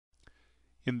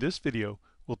In this video,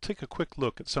 we'll take a quick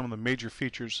look at some of the major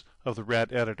features of the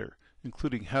Rad editor,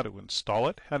 including how to install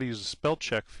it, how to use the spell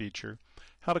check feature,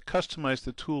 how to customize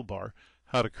the toolbar,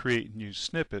 how to create and use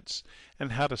snippets,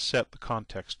 and how to set the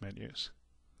context menus.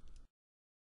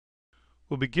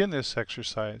 We'll begin this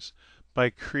exercise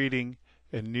by creating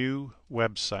a new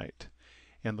website.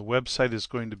 And the website is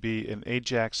going to be an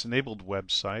AJAX enabled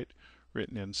website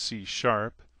written in C#,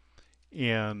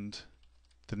 and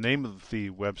the name of the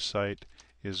website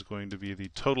is going to be the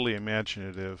Totally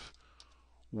Imaginative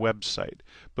website.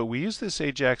 But we use this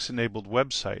AJAX enabled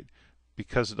website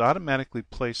because it automatically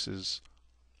places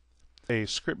a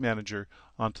script manager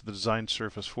onto the design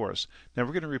surface for us. Now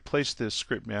we're going to replace this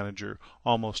script manager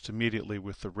almost immediately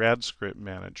with the Rad Script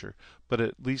Manager, but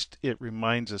at least it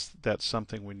reminds us that that's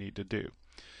something we need to do.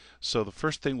 So the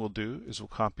first thing we'll do is we'll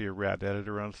copy a Rad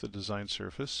editor onto the design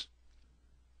surface.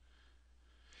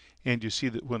 And you see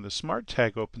that when the Smart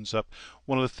tag opens up,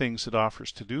 one of the things it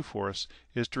offers to do for us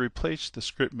is to replace the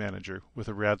script manager with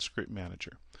a Rad Script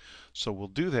Manager. So we'll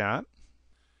do that.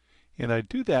 And I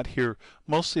do that here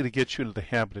mostly to get you into the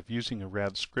habit of using a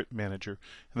Rad Script Manager.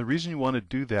 And the reason you want to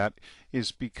do that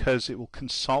is because it will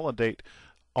consolidate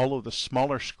all of the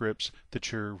smaller scripts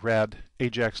that your Rad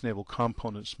AJAX enabled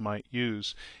components might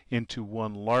use into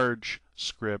one large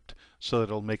script so that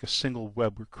it'll make a single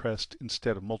web request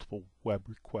instead of multiple web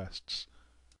requests.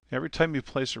 Every time you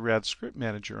place a Rad Script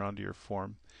Manager onto your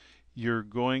form, you're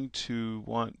going to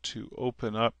want to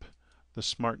open up the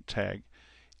Smart tag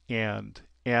and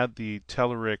add the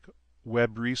Telerik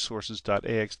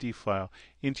webresources.axt file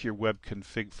into your web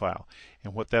config file.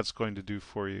 And what that's going to do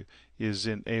for you is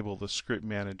enable the script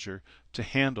manager to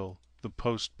handle the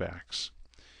postbacks.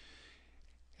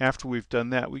 After we've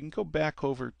done that, we can go back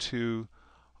over to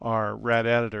our Rad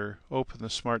editor, open the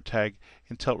Smart tag,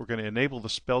 and tell it we're going to enable the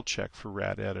spell check for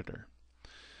Rad editor.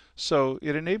 So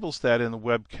it enables that in the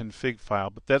web config file,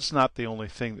 but that's not the only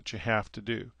thing that you have to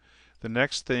do. The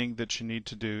next thing that you need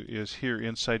to do is here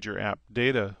inside your app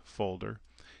data folder,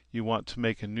 you want to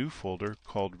make a new folder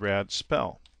called Rad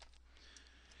Spell.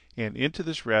 And into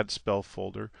this Rad Spell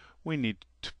folder, we need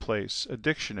to place a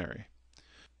dictionary.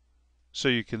 So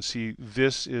you can see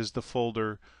this is the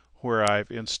folder where I've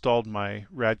installed my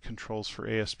Rad controls for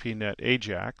ASP.NET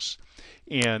AJAX.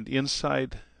 And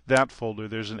inside that folder,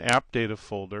 there's an app data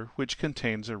folder which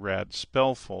contains a Rad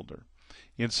Spell folder.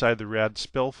 Inside the Rad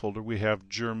Spell folder, we have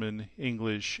German,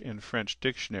 English, and French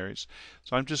dictionaries.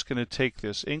 So I'm just going to take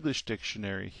this English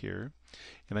dictionary here,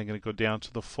 and I'm going to go down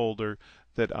to the folder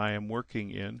that I am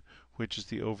working in, which is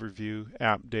the Overview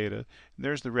App Data. And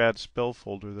there's the Rad Spell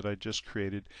folder that I just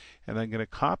created, and I'm going to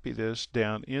copy this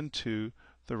down into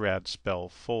the Rad Spell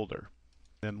folder.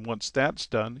 And once that's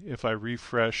done, if I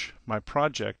refresh my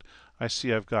project, I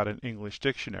see I've got an English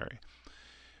dictionary.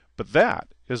 But that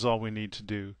is all we need to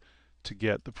do to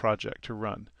get the project to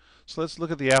run. So let's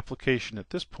look at the application at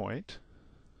this point,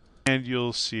 and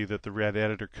you'll see that the Rad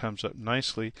editor comes up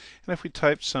nicely. And if we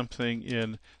type something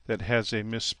in that has a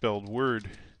misspelled word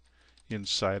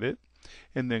inside it,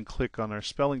 and then click on our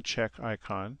spelling check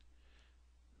icon,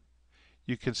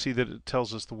 you can see that it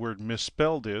tells us the word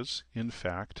misspelled is, in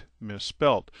fact,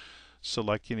 misspelled. So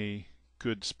like any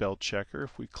good spell checker,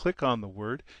 if we click on the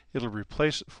word, it'll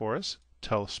replace it for us,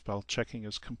 tell us spell checking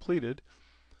is completed.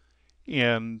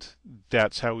 And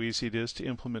that's how easy it is to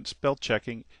implement spell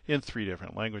checking in 3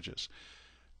 different languages.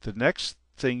 The next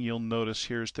thing you'll notice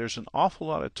here is there's an awful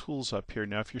lot of tools up here.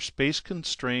 Now if you're space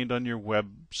constrained on your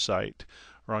website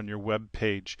or on your web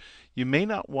page, you may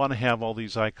not want to have all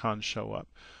these icons show up.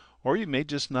 Or you may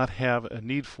just not have a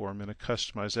need for them in a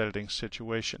customized editing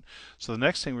situation. So the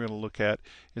next thing we're going to look at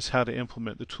is how to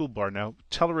implement the toolbar. Now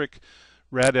Telerik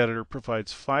Rad Editor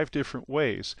provides 5 different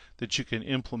ways that you can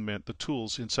implement the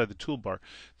tools inside the toolbar.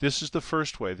 This is the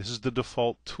first way. This is the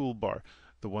default toolbar,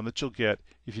 the one that you'll get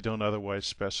if you don't otherwise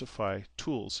specify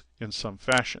tools in some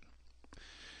fashion.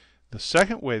 The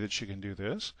second way that you can do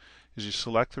this is you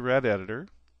select the Rad Editor,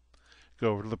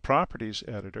 go over to the Properties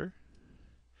Editor,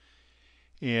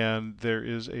 and there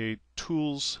is a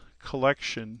Tools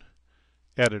Collection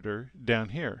Editor down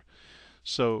here.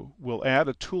 So we'll add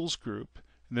a Tools group.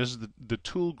 And this is the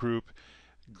tool group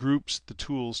groups the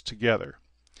tools together.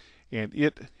 And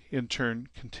it, in turn,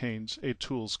 contains a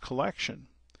tools collection.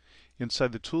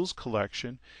 Inside the tools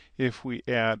collection, if we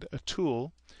add a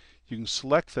tool, you can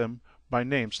select them by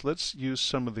name. So let's use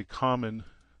some of the common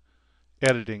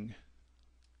editing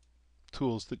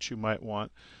tools that you might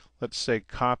want. Let's say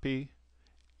copy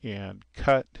and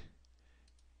cut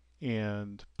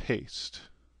and paste.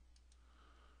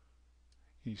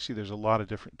 You see there's a lot of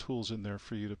different tools in there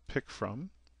for you to pick from.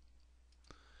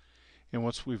 And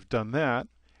once we've done that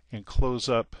and close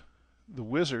up the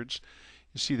wizards,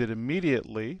 you see that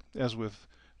immediately, as with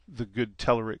the good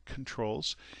Telerik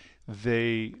controls,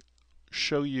 they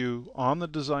show you on the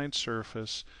design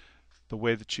surface the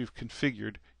way that you've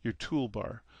configured your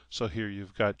toolbar. So here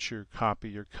you've got your copy,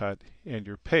 your cut, and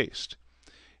your paste.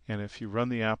 And if you run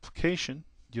the application,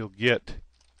 you'll get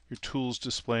your tools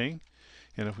displaying.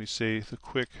 And if we say the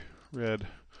quick red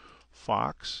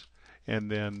fox,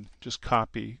 and then just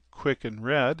copy quick and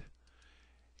red,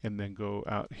 and then go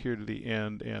out here to the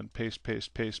end and paste,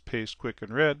 paste, paste, paste, quick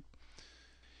and red,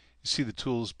 you see the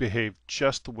tools behave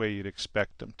just the way you'd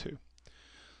expect them to.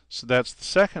 So that's the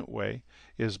second way,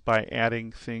 is by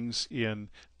adding things in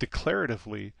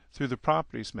declaratively through the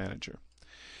Properties Manager.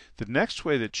 The next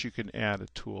way that you can add a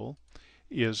tool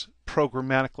is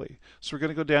programmatically. So we're going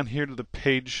to go down here to the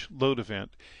page load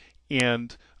event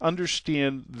and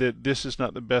understand that this is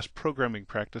not the best programming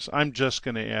practice. I'm just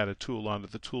going to add a tool onto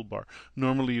the toolbar.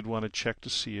 Normally you'd want to check to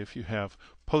see if you have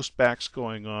postbacks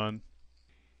going on,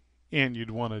 and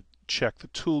you'd want to check the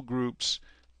tool groups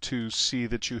to see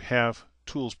that you have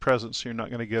tools present, so you're not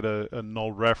going to get a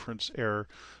null reference error.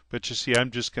 But you see,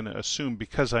 I'm just going to assume,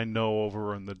 because I know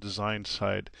over on the design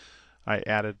side I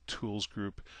added tools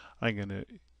group, I'm going to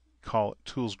call it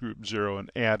tools group 0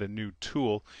 and add a new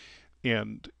tool.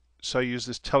 And so I use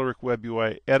this Telerik Web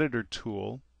UI editor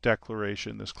tool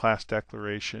declaration, this class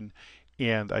declaration,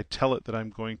 and I tell it that I'm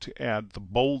going to add the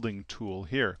bolding tool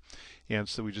here. And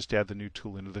so we just add the new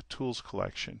tool into the tools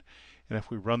collection. And if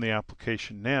we run the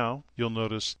application now, you'll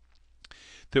notice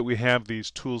that we have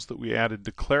these tools that we added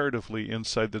declaratively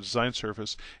inside the design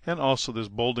surface, and also this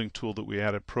bolding tool that we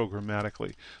added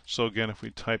programmatically. So again, if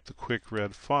we type the quick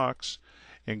red fox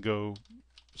and go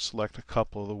select a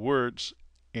couple of the words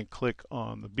and click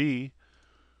on the B,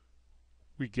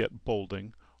 we get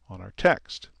bolding on our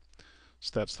text.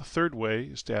 So that's the third way,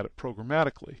 is to add it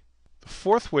programmatically. The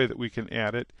fourth way that we can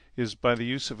add it is by the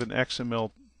use of an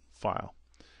XML file.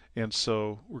 And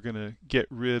so we're going to get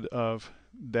rid of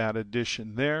that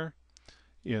addition there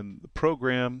in the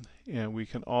program, and we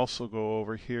can also go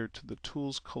over here to the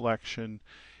tools collection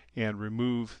and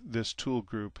remove this tool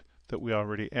group that we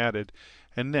already added.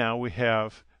 And now we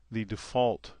have the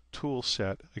default tool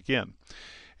set again.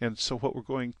 And so what we're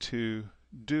going to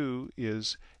do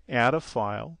is add a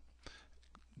file.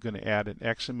 I'm going to add an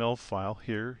XML file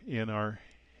here in our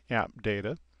app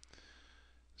data.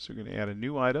 So we're going to add a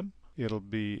new item. It'll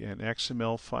be an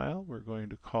XML file. We're going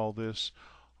to call this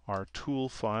our tool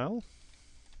file,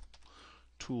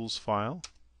 tools file.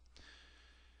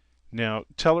 Now,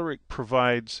 Telerik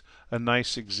provides a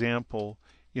nice example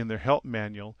in their help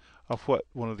manual of what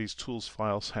one of these tools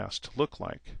files has to look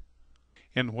like.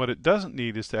 And what it doesn't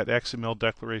need is that XML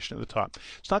declaration at the top.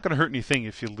 It's not going to hurt anything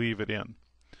if you leave it in.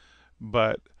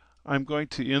 But I'm going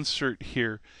to insert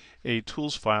here a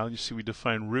tools file. You see we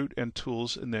define root and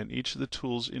tools, and then each of the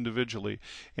tools individually.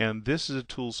 And this is a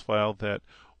tools file that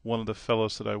one of the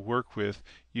fellows that I work with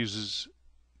uses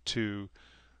to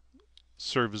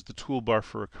serve as the toolbar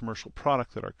for a commercial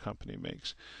product that our company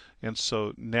makes. And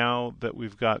so now that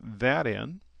we've got that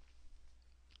in,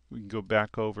 we can go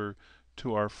back over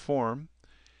to our form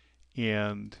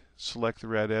and select the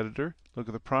Rad editor, look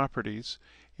at the properties,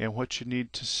 and what you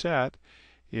need to set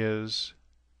is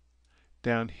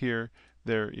down here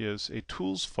there is a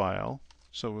tools file.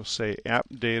 So we'll say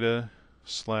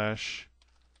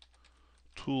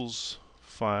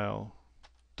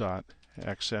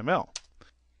appdata/toolsfile.xml.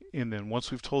 And then once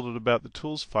we've told it about the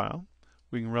tools file,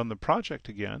 we can run the project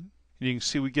again. And you can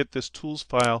see we get this tools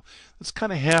file that's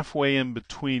kind of halfway in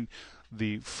between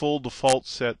the full default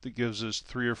set that gives us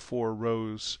 3 or 4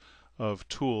 rows of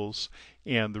tools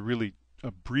and the really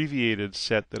abbreviated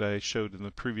set that I showed in the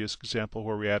previous example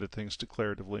where we added things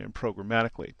declaratively and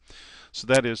programmatically. So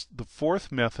that is the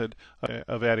fourth method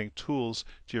of adding tools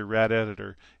to your Rad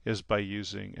editor, is by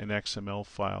using an XML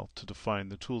file to define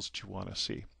the tools that you want to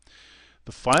see.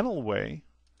 The final way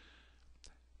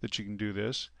that you can do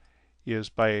this is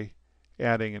by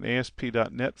adding an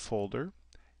ASP.NET folder.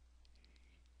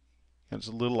 And it's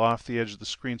a little off the edge of the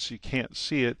screen so you can't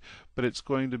see it, but it's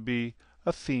going to be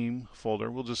a theme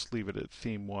folder. We'll just leave it at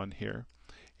theme 1 here.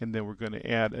 And then we're going to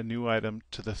add a new item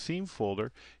to the theme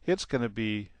folder. It's going to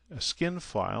be a skin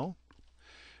file,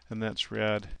 and that's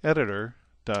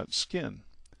radeditor.skin.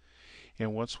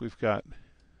 And once we've got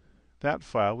that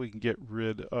file, we can get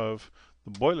rid of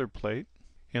the boilerplate.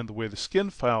 And the way the skin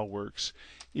file works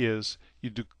is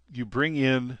you bring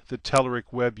in the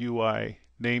Telerik Web UI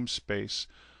namespace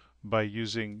by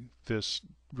using this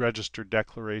register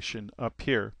declaration up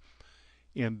here,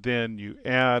 and then you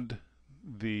add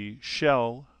the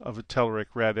shell of a Telerik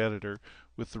Rad editor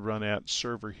with the run at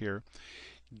server here.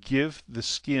 Give the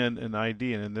skin an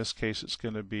ID, and in this case it's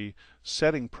going to be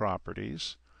setting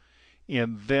properties,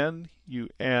 and then you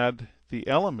add the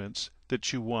elements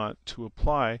that you want to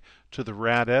apply to the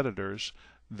Rad editors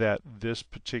that this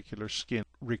particular skin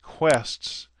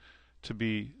requests to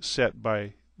be set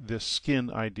by this skin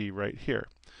ID right here.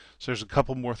 So there's a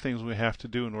couple more things we have to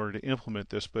do in order to implement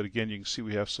this, but again you can see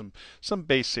we have some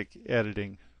basic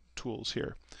editing tools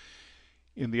here.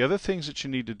 And the other things that you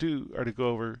need to do are to go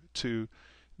over to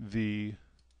the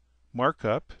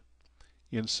markup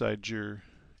inside your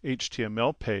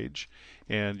HTML page,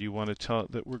 and you want to tell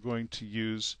it that we're going to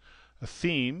use a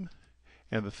theme,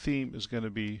 and the theme is going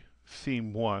to be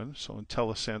theme 1, so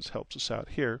IntelliSense helps us out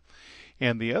here.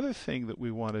 And the other thing that we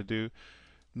want to do,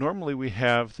 normally we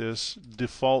have this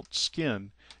default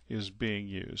skin is being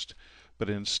used, but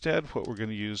instead what we're going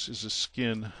to use is a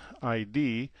skin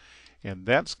ID, and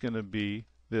that's going to be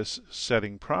this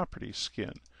setting property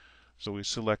skin. So we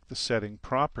select the setting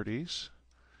properties,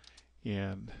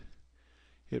 and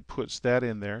it puts that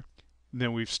in there. And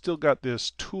then we've still got this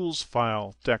tools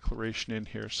file declaration in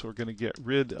here, so we're going to get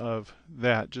rid of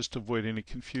that just to avoid any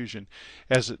confusion.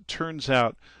 As it turns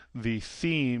out, the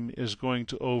theme is going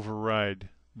to override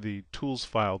the tools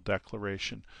file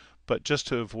declaration, but just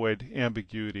to avoid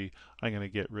ambiguity, I'm going to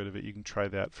get rid of it. You can try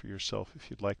that for yourself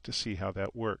if you'd like to see how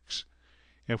that works.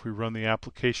 And if we run the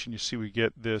application, you see we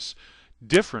get this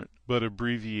different but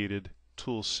abbreviated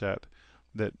tool set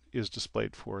that is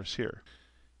displayed for us here.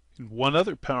 And one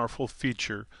other powerful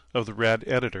feature of the Rad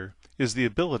editor is the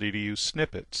ability to use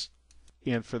snippets.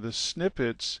 And for the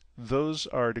snippets, those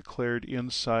are declared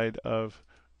inside of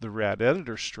the Rad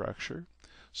editor structure.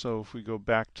 So if we go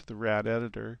back to the Rad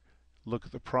editor, look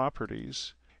at the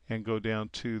properties, and go down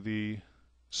to the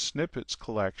snippets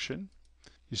collection,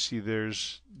 you see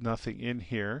there's nothing in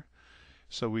here.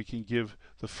 So we can give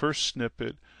the first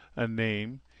snippet a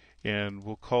name, and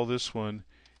we'll call this one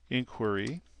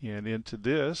inquiry. And into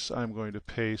this I'm going to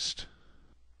paste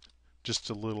just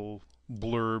a little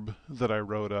blurb that I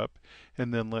wrote up,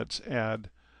 and then let's add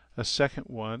a second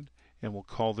one, and we'll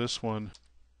call this one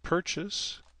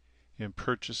purchase. And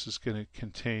purchase is going to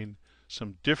contain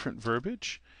some different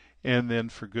verbiage, and then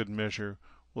for good measure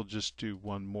we'll just do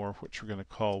one more, which we're going to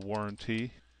call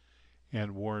warranty.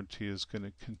 And warranty is going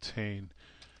to contain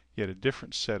yet a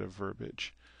different set of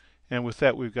verbiage. And with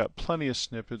that, we've got plenty of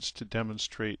snippets to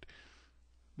demonstrate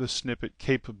the snippet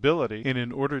capability. And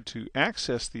in order to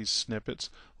access these snippets,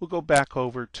 we'll go back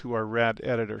over to our Rad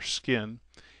editor skin,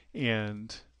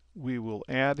 and we will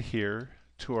add here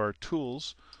to our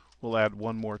tools, we'll add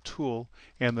one more tool,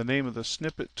 and the name of the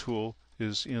snippet tool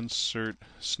is insert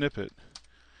snippet.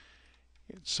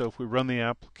 So if we run the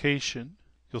application,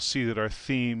 you'll see that our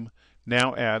theme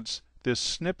now adds this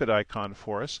snippet icon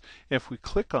for us. If we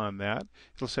click on that,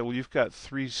 it'll say, well, you've got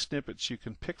 3 snippets you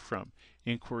can pick from: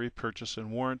 inquiry, purchase,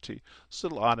 and warranty. So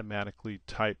it'll automatically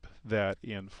type that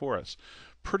in for us.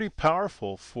 Pretty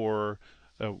powerful for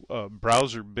a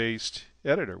browser-based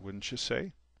editor, wouldn't you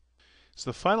say?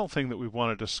 So the final thing that we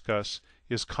want to discuss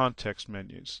is context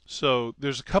menus. So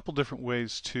there's a couple different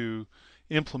ways to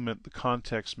implement the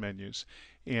context menus,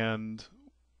 and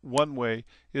one way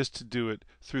is to do it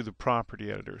through the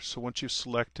property editor. So once you've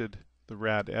selected the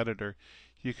Rad editor,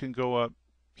 you can go up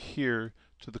here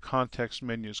to the context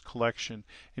menus collection,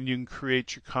 and you can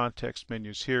create your context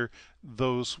menus here.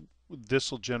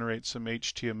 This will generate some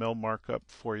HTML markup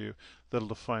for you that'll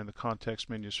define the context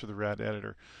menus for the Rad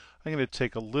editor. I'm going to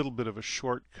take a little bit of a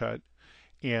shortcut,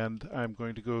 and I'm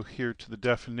going to go here to the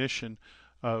definition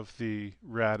of the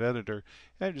Rad editor,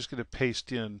 and I'm just going to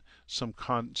paste in some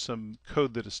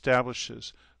code that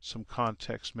establishes some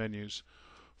context menus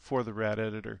for the Rad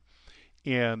editor.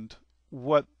 And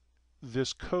what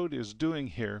this code is doing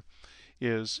here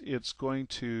is it's going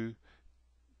to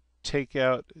take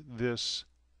out this,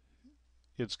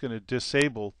 it's going to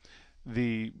disable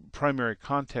the primary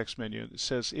context menu. It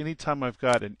says anytime I've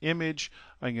got an image,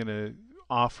 I'm going to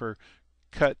offer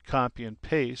cut, copy, and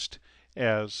paste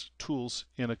as tools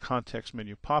in a context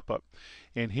menu pop-up.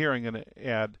 And here I'm going to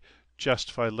add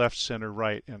justify, left, center,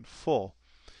 right, and full.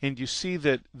 And you see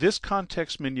that this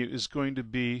context menu is going to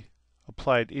be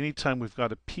applied anytime we've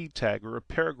got a p tag or a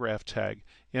paragraph tag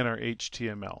in our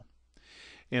HTML.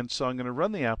 And so I'm going to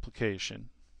run the application.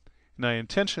 And I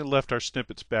intentionally left our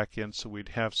snippets back in so we'd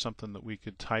have something that we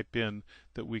could type in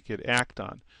that we could act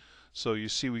on. So you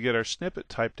see we get our snippet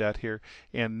typed out here,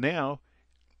 and now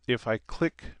if I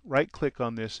right click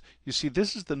on this, you see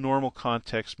this is the normal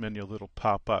context menu that'll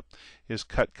pop up, is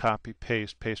cut, copy,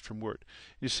 paste, paste from Word.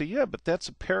 You say, yeah, but that's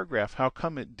a paragraph. How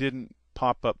come it didn't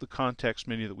pop up the context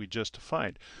menu that we just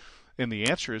defined? And the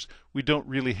answer is we don't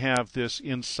really have this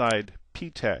inside p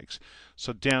tags.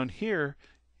 So down here,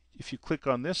 if you click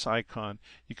on this icon,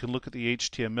 you can look at the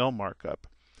HTML markup,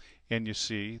 and you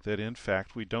see that in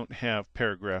fact we don't have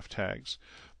paragraph tags,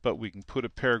 but we can put a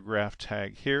paragraph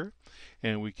tag here,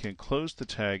 and we can close the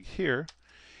tag here,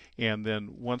 and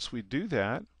then once we do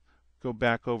that, go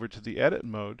back over to the edit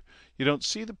mode. You don't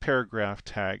see the paragraph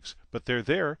tags, but they're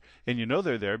there, and you know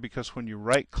they're there because when you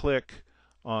right click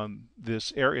on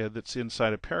this area that's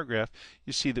inside a paragraph,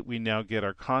 you see that we now get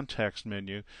our context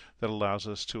menu that allows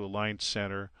us to align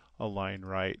center, align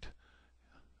right,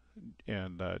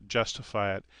 and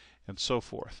justify it, and so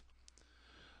forth.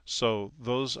 So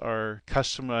those are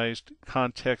customized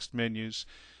context menus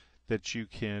that you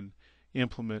can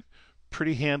implement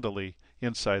pretty handily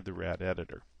inside the Rad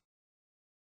editor.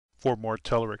 For more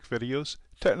Telerik videos,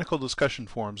 technical discussion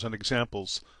forums, and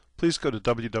examples, please go to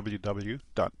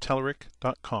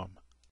www.telerik.com.